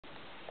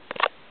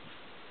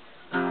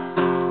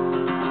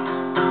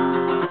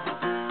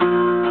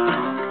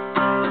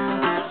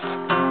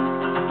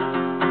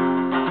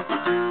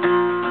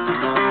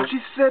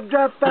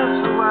drive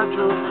fast, so I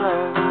drove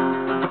fast.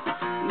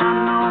 And I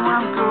know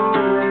I'm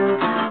going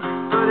to,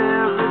 but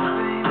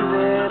everything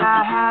that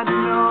I had to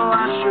know,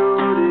 I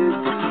showed it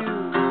to you.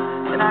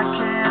 And I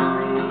can't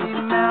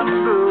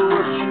remember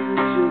what you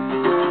just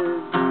said.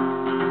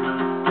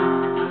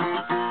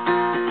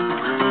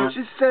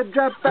 She said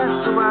drive fast,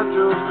 so I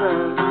drove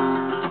fast.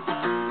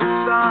 The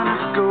sun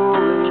is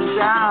going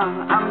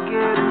down, I'm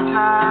getting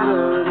tired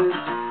of this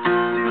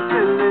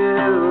stupid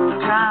little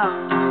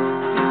town.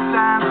 These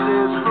signs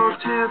says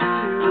protest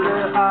to the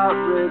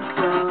heartbreak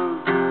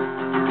sound.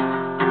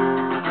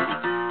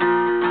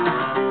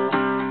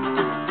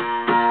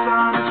 The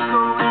sun is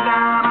going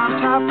down on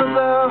top of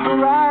the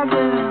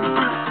horizon.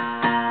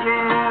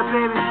 Yeah,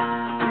 baby,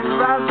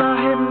 your eyes are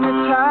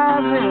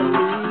hypnotizing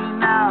me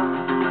now.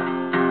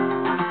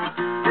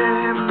 They're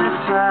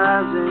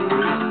hypnotizing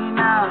me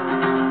now.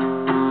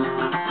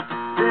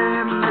 They're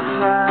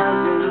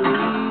hypnotizing me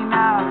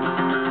now.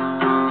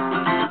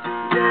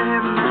 They're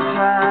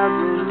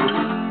hypnotizing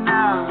me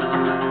now.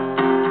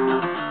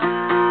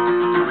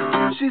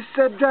 She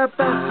said drive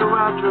fast, so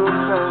I drove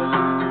fast.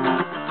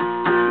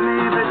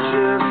 Maybe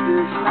just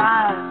this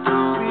night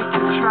we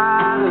can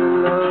try to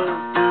love,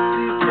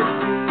 see if it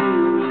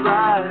feels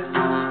right.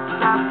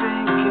 Stop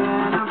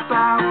thinking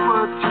about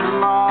what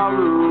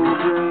tomorrow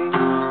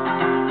brings.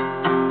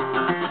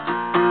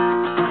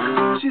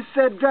 She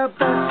said drive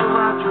fast, so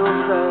I drove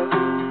fast.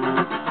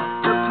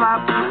 The plot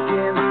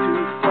begins.